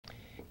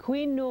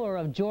Queen Noor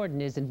of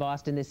Jordan is in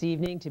Boston this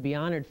evening to be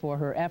honored for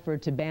her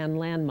effort to ban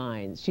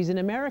landmines. She's an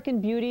American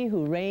beauty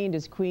who reigned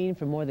as queen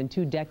for more than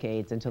 2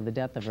 decades until the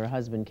death of her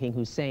husband, King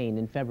Hussein,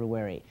 in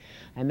February.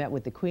 I met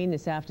with the Queen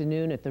this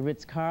afternoon at the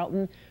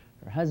Ritz-Carlton.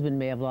 Her husband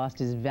may have lost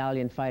his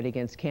valiant fight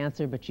against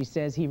cancer, but she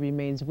says he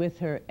remains with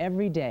her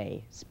every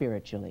day,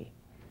 spiritually.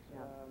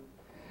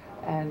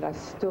 And I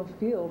still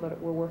feel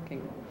that we're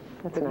working.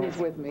 That's that nice.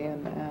 He's with me,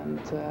 and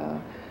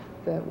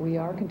that we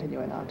are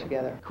continuing on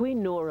together.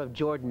 Queen Noor of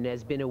Jordan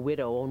has been a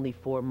widow only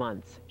 4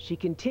 months. She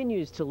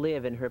continues to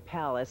live in her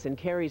palace and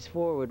carries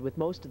forward with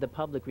most of the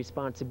public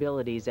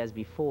responsibilities as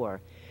before.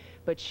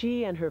 But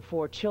she and her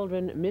 4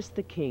 children miss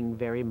the king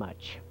very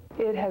much.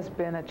 It has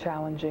been a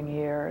challenging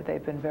year.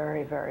 They've been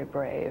very, very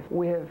brave.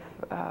 We have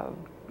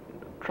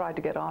tried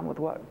to get on with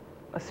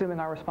assuming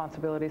our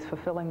responsibilities,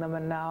 fulfilling them,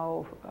 and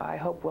now I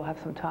hope we'll have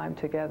some time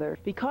together.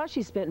 Because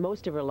she spent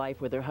most of her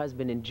life with her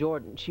husband in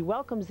Jordan, she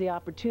welcomes the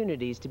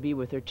opportunities to be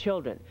with her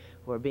children,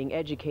 who are being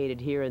educated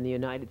here in the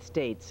United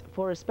States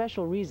for a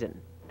special reason.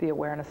 The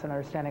awareness and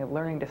understanding of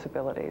learning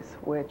disabilities,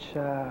 which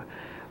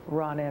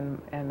run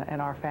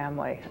in our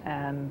family,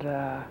 and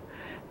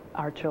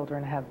our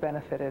children have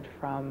benefited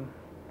from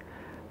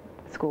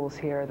schools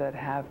here that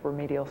have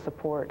remedial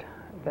support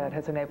that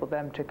has enabled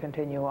them to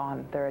continue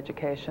on their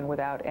education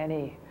without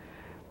any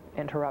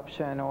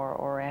interruption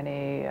or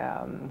any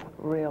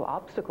real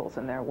obstacles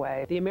in their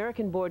way. The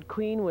American-born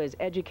queen was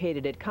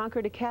educated at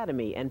Concord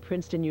Academy and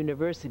Princeton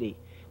University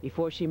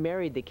before she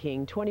married the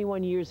king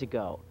 21 years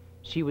ago.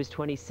 She was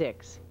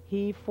 26,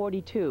 he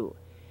 42.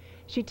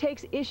 She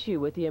takes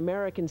issue with the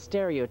American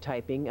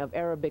stereotyping of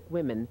Arabic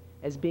women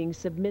as being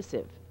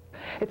submissive.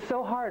 It's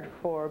so hard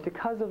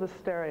because of the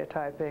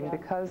stereotyping,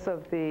 because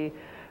of the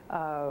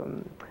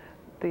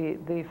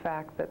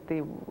fact that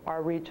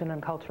our region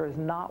and culture is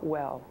not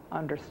well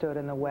understood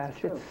in the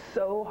West. It's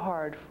so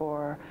hard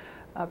for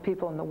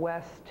people in the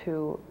West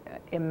to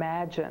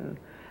imagine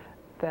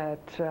that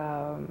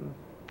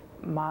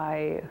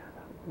my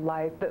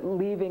life, that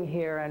leaving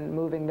here and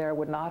moving there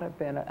would not have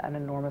been an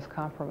enormous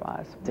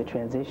compromise. It's a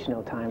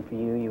transitional time for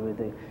you. You were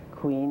the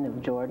Queen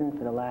of Jordan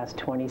for the last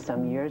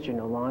 20-some years. You're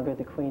no longer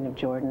the Queen of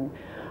Jordan.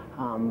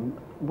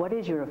 What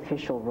is your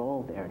official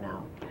role there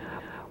now?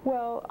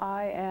 Well,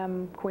 I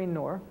am Queen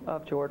Noor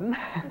of Jordan,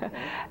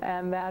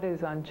 and that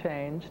is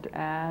unchanged.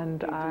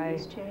 And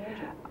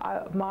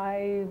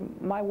my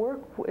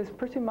work is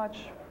pretty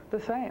much the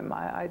same.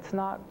 It's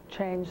not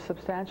changed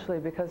substantially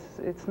because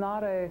it's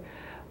not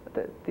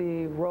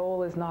the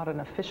role is not an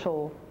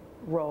official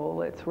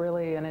role. It's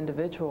really an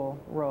individual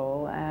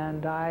role,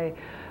 and I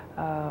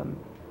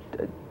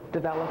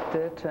developed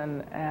it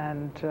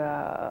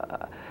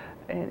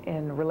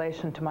in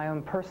relation to my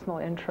own personal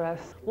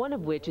interests. One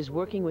of which is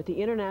working with the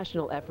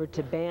international effort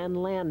to ban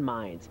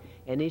landmines,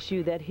 an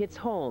issue that hits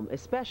home,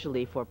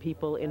 especially for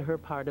people in her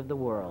part of the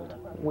world.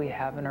 We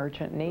have an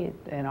urgent need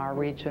in our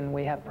region.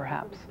 We have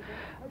perhaps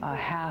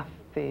half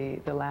the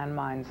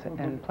landmines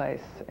in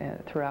place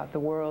throughout the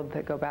world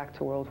that go back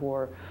to World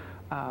War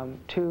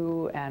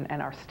II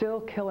and are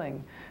still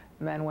killing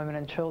men, women,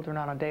 and children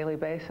on a daily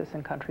basis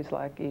in countries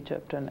like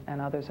Egypt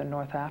and others in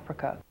North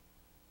Africa.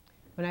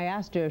 When I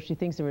asked her if she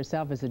thinks of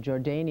herself as a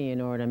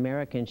Jordanian or an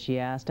American, she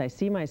asked, "I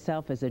see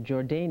myself as a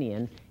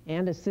Jordanian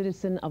and a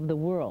citizen of the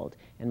world,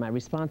 and my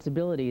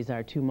responsibilities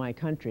are to my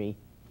country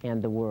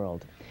and the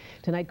world."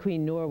 Tonight,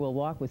 Queen Noor will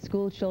walk with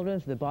school children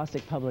through the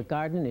Boston Public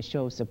Garden to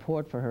show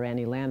support for her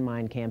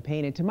anti-landmine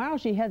campaign. And tomorrow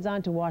she heads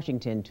on to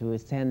Washington to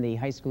attend the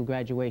high school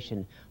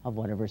graduation of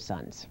one of her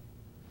sons.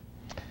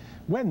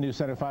 When News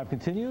Center 5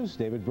 continues,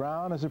 David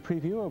Brown has a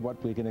preview of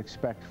what we can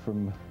expect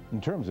in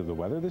terms of the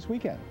weather this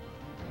weekend.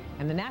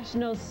 And the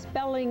National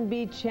Spelling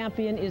Bee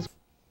champion is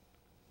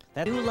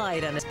that new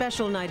light on a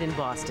special night in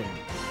Boston.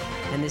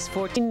 And this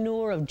 14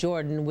 Noor of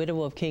Jordan,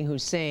 widow of King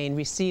Hussein,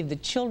 received the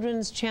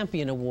Children's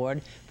Champion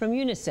Award from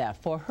UNICEF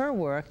for her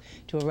work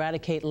to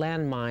eradicate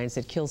landmines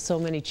that kill so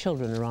many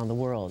children around the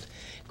world.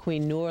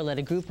 Queen Noor led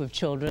a group of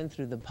children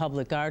through the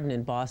public garden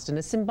in Boston,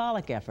 a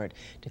symbolic effort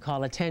to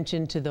call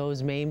attention to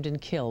those maimed and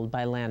killed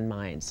by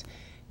landmines.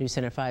 News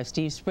Center 5's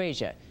Steve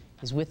Sprasia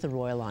is with the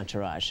royal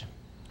entourage.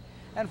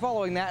 And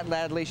following that,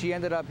 Ladley, she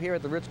ended up here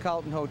at the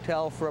Ritz-Carlton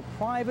Hotel for a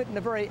private and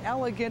a very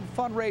elegant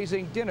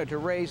fundraising dinner to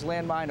raise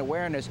landmine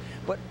awareness.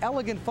 But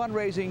elegant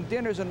fundraising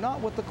dinners are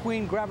not what the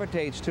Queen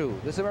gravitates to.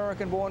 This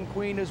American-born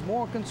Queen is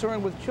more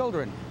concerned with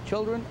children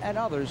and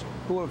others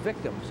who are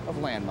victims of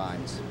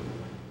landmines.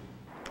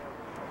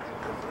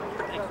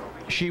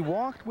 She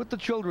walked with the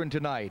children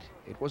tonight.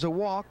 It was a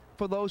walk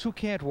for those who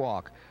can't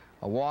walk.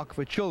 A walk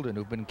for children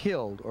who've been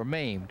killed or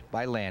maimed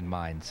by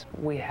landmines.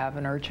 We have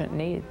an urgent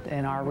need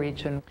in our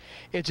region.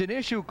 It's an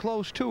issue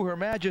close to Her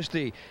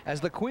Majesty. As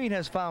the Queen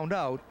has found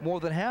out, more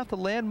than half the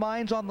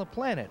landmines on the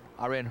planet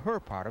are in her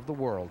part of the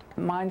world.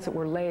 Mines that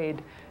were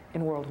laid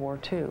in World War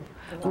II,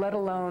 let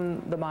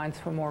alone the mines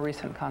from more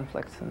recent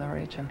conflicts in the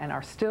region, and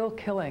are still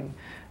killing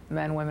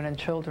men, women, and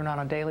children on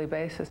a daily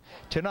basis.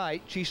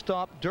 Tonight, she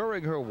stopped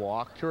during her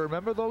walk to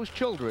remember those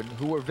children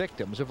who were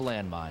victims of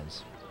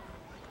landmines.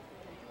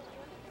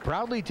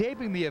 Proudly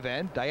taping the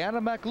event, Diana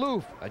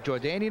Makhlouf, a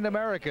Jordanian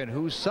American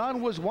whose son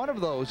was one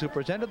of those who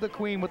presented the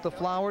Queen with the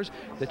flowers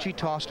that she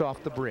tossed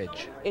off the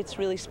bridge. It's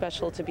really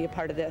special to be a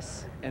part of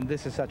this. And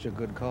this is such a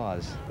good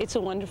cause. It's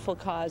a wonderful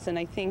cause, and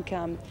I think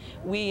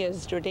we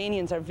as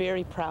Jordanians are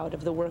very proud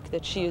of the work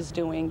that she is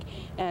doing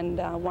and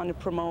want to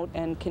promote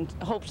and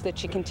hopes that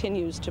she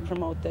continues to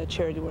promote the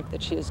charity work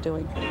that she is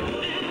doing.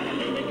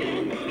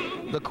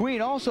 The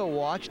Queen also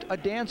watched a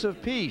dance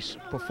of peace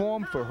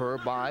performed for her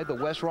by the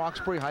West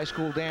Roxbury High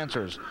School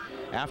dancers.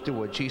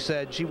 Afterward, she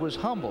said she was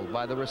humbled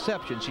by the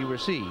reception she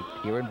received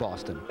here in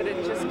Boston.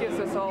 It just gives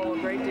us all a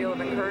great deal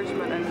of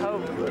encouragement and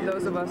hope for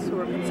those of us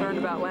who are concerned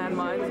about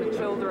landmines and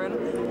children,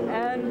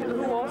 and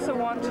who also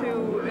want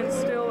to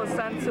instill a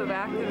sense of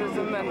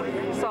activism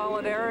and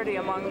solidarity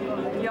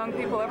among young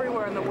people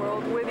everywhere in the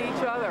world with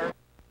each other.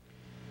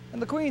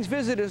 And the Queen's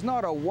visit is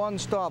not a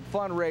one-stop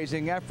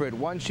fundraising effort.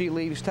 Once she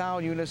leaves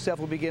town, UNICEF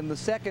will begin the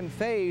second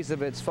phase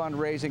of its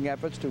fundraising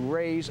efforts to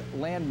raise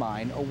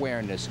landmine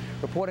awareness.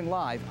 Reporting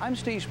live, I'm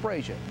Steve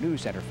Sprazier,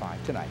 News Center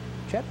 5 Tonight.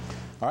 Chet?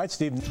 All right,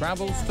 Steve.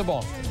 Travels to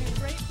Boston.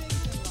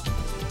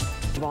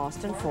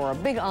 Boston for a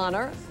big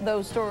honor.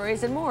 Those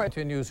stories and more.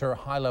 Continues her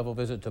high-level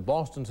visit to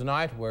Boston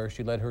tonight, where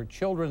she led her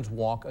children's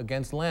walk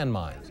against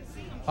landmines.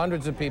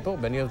 Hundreds of people,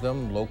 many of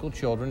them local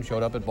children,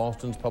 showed up at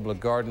Boston's Public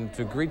Garden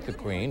to greet the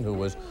Queen, who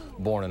was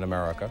born in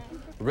America.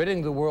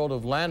 Ridding the world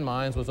of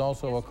landmines was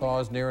also a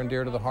cause near and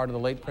dear to the heart of the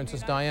late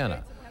Princess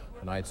Diana.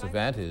 Tonight's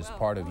event is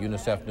part of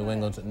UNICEF New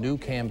England's new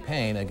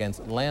campaign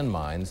against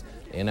landmines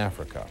in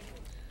Africa.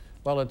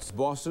 Well, it's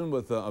Boston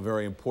with a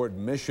very important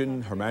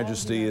mission. Her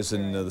Majesty is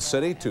in the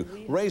city to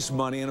raise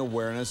money and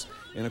awareness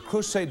in a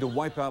crusade to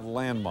wipe out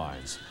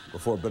landmines.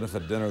 Before a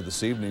benefit dinner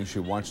this evening, she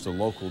watched a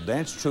local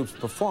dance troupe's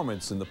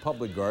performance in the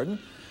Public Garden.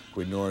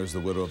 Queen Noor is the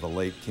widow of the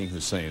late King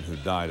Hussein, who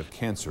died of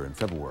cancer in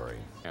February.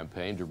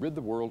 Campaign to rid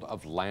the world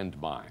of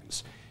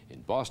landmines.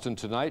 In Boston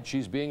tonight,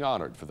 she's being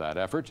honored for that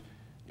effort.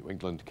 New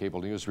England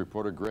Cable News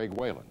reporter Greg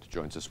Wayland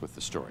joins us with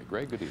the story.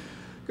 Greg, good evening.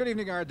 Good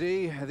evening,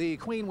 RD. The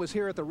Queen was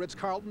here at the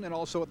Ritz-Carlton and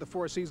also at the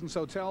Four Seasons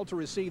Hotel to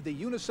receive the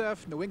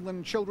UNICEF New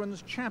England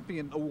Children's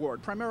Champion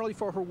Award, primarily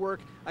for her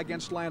work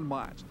against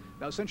landmines.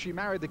 Now, since she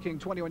married the King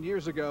 21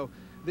 years ago,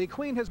 the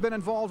Queen has been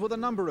involved with a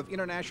number of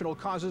international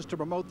causes to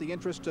promote the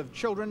interests of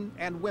children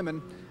and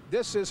women.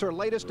 This is her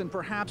latest and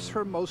perhaps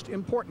her most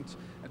important.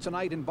 And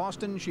tonight in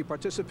Boston, she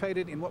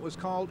participated in what was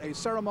called a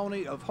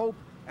ceremony of hope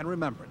and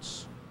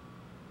remembrance.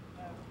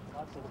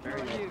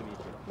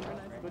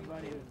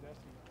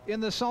 In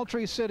the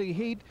sultry city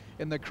heat,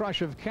 in the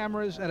crush of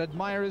cameras and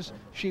admirers,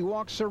 she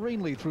walked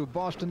serenely through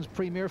Boston's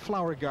premier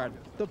flower garden,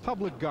 the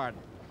Public Garden.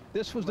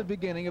 This was the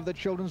beginning of the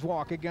children's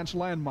walk against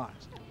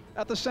landmines.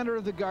 At the center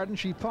of the garden,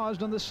 she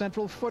paused on the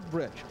central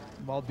footbridge.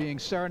 While being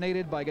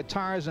serenaded by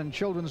guitars and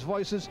children's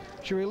voices,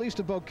 she released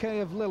a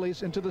bouquet of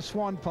lilies into the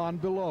swan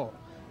pond below,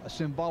 a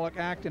symbolic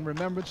act in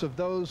remembrance of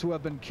those who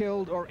have been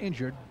killed or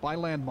injured by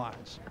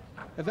landmines.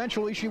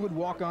 Eventually, she would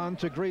walk on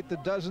to greet the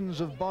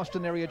dozens of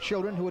Boston area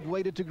children who had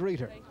waited to greet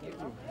her.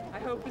 I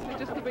hope this is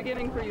just the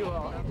beginning for you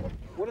all.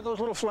 What are those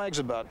little flags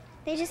about?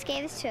 They just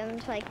gave this to him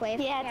to like wave.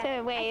 Yeah,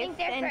 to wave. I think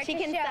they're and she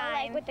can show, sign.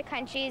 like with the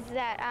countries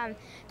that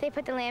they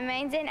put the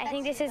landmines in. I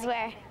think this is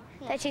where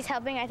that she's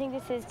helping. I think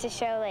this is to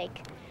show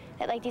like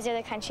that these are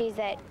the countries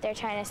that they're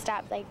trying to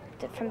stop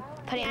from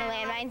putting the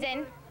landmines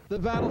in. The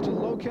battle to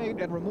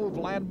locate and remove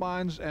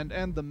landmines and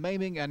end the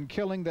maiming and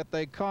killing that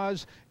they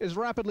cause is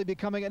rapidly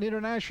becoming an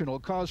international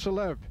cause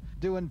célèbre,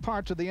 due in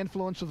part to the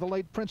influence of the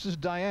late Princess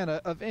Diana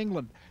of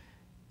England.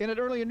 In an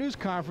earlier news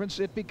conference,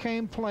 it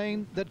became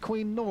plain that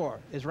Queen Noor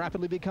is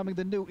rapidly becoming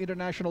the new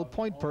international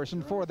point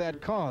person for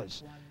that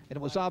cause. And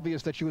it was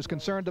obvious that she was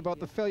concerned about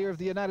the failure of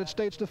the United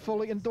States to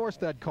fully endorse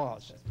that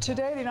cause.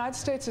 Today, the United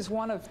States is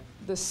one of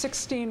the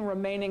 16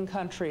 remaining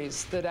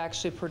countries that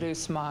actually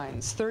produce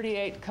mines.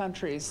 38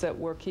 countries that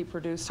were key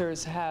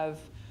producers have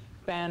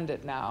banned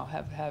it now,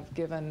 have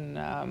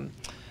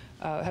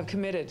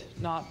committed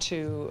not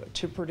to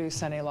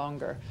produce any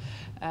longer.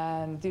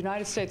 And the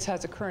United States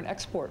has a current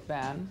export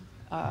ban,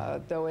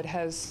 though it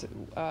has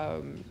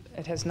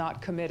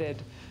not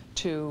committed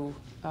to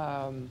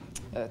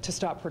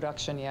stop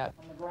production yet.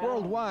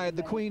 Worldwide,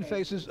 the Queen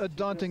faces a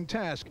daunting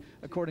task.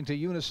 According to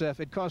UNICEF,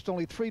 it cost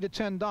only $3 to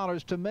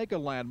 $10 to make a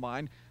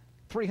landmine,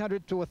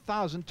 $300 to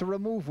 $1,000 to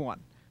remove one.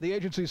 The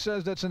agency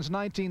says that since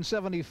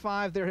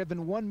 1975, there have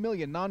been 1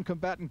 million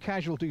non-combatant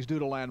casualties due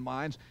to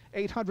landmines,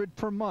 800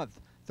 per month,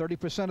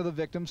 30% of the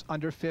victims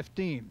under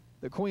 15.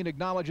 The Queen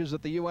acknowledges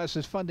that the U.S.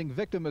 is funding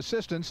victim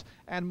assistance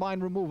and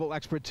mine removal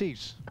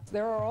expertise.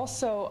 There are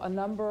also a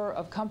number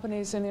of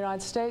companies in the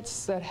United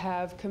States that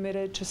have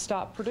committed to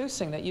stop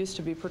producing, that used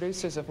to be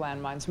producers of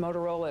landmines.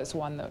 Motorola is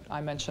one that I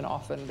mention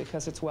often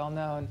because it's well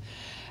known.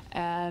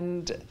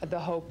 And the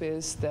hope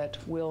is that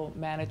we'll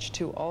manage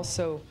to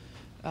also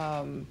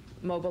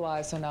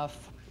mobilize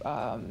enough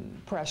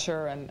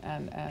pressure and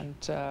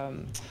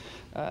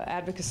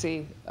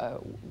advocacy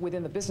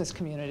within the business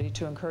community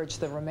to encourage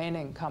the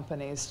remaining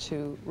companies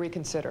to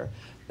reconsider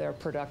their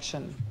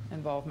production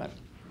involvement.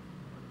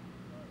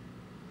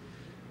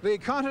 The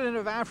continent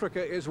of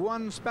Africa is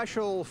one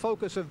special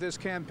focus of this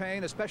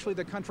campaign, especially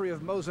the country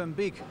of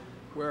Mozambique,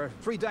 where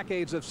 3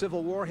 decades of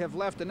civil war have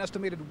left an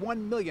estimated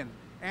 1 million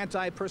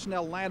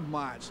anti-personnel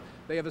landmines.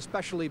 They have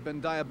especially been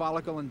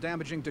diabolical and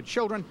damaging to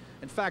children.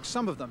 In fact,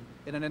 some of them,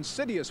 in an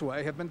insidious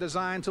way, have been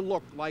designed to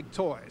look like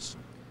toys.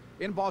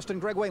 In Boston,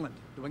 Greg Wayland,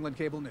 New England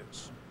Cable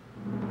News.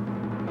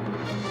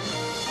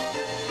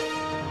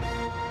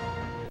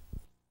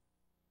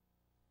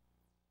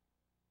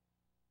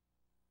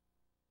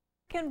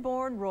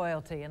 American-born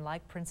royalty, and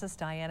like Princess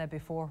Diana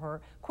before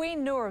her,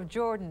 Queen Noor of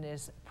Jordan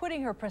is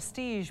putting her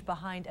prestige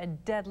behind a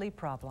deadly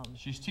problem.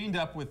 She's teamed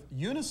up with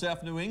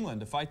UNICEF New England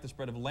to fight the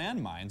spread of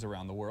landmines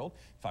around the world.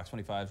 Fox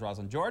 25's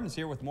Rosalind Jordan is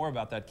here with more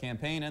about that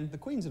campaign and the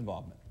Queen's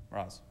involvement.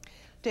 Roz.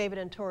 David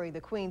and Tori,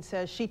 the Queen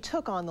says she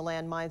took on the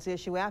landmines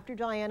issue after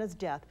Diana's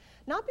death,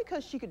 not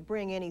because she could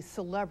bring any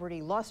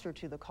celebrity luster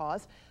to the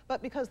cause,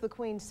 but because the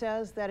Queen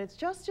says that it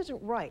just isn't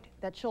right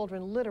that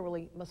children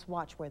literally must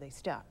watch where they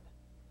step.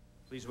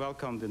 Please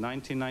welcome the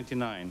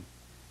 1999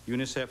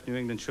 UNICEF New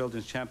England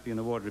Children's Champion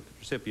Award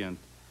recipient,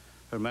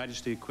 Her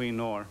Majesty Queen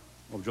Noor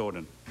of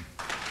Jordan.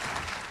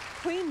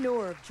 Queen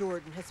Noor of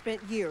Jordan has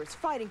spent years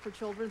fighting for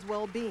children's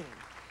well-being.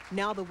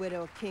 Now the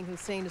widow of King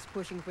Hussein is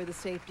pushing for the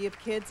safety of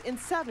kids in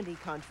 70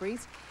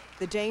 countries.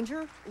 The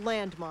danger?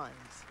 Landmines.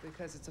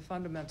 Because it's a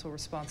fundamental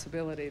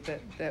responsibility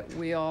that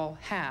we all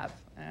have.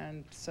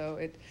 And so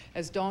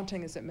as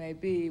daunting as it may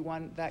be,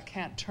 one that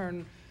can't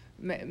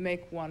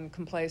make one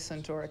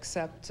complacent or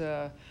accept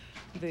the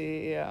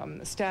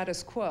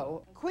status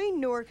quo. Queen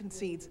Noor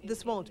concedes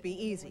this won't be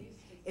easy.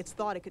 It's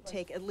thought it could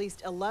take at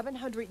least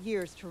 1,100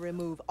 years to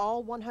remove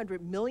all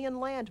 100 million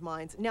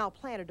landmines now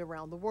planted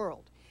around the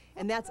world.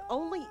 And that's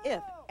only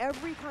if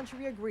every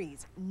country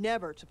agrees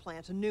never to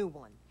plant a new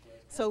one.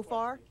 So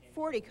far,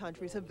 40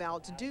 countries have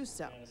vowed to do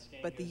so,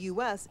 but the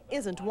U.S.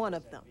 isn't one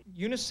of them.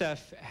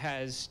 UNICEF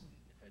has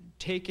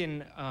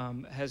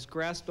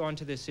grasped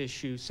onto this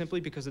issue simply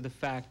because of the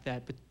fact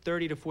that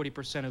 30 to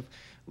 40% of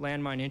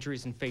landmine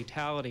injuries and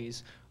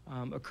fatalities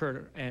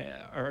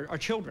are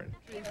children.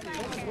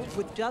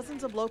 With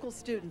dozens of local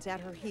students at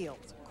her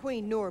heels,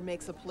 Queen Noor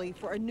makes a plea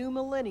for a new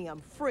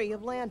millennium free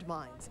of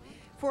landmines,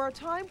 for a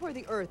time where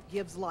the earth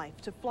gives life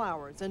to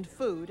flowers and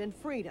food and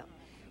freedom,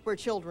 where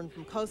children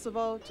from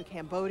Kosovo to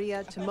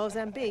Cambodia to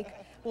Mozambique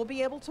will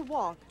be able to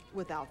walk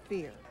without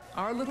fear.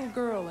 Our little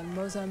girl in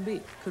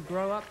Mozambique could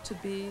grow up to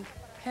be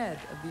head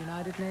of the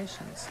United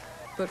Nations.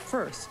 But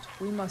first,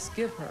 we must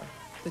give her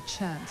the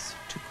chance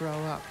to grow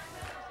up.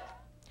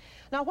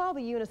 Now, while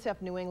the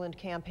UNICEF New England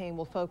campaign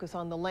will focus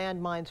on the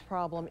landmines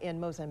problem in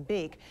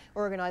Mozambique,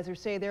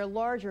 organizers say their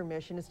larger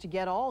mission is to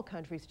get all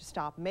countries to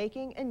stop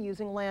making and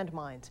using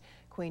landmines.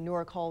 Queen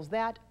Noor calls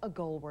that a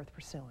goal worth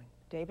pursuing.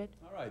 David?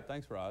 All right,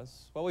 thanks,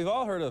 Roz. Well, we've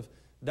all heard of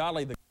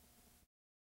Dolly the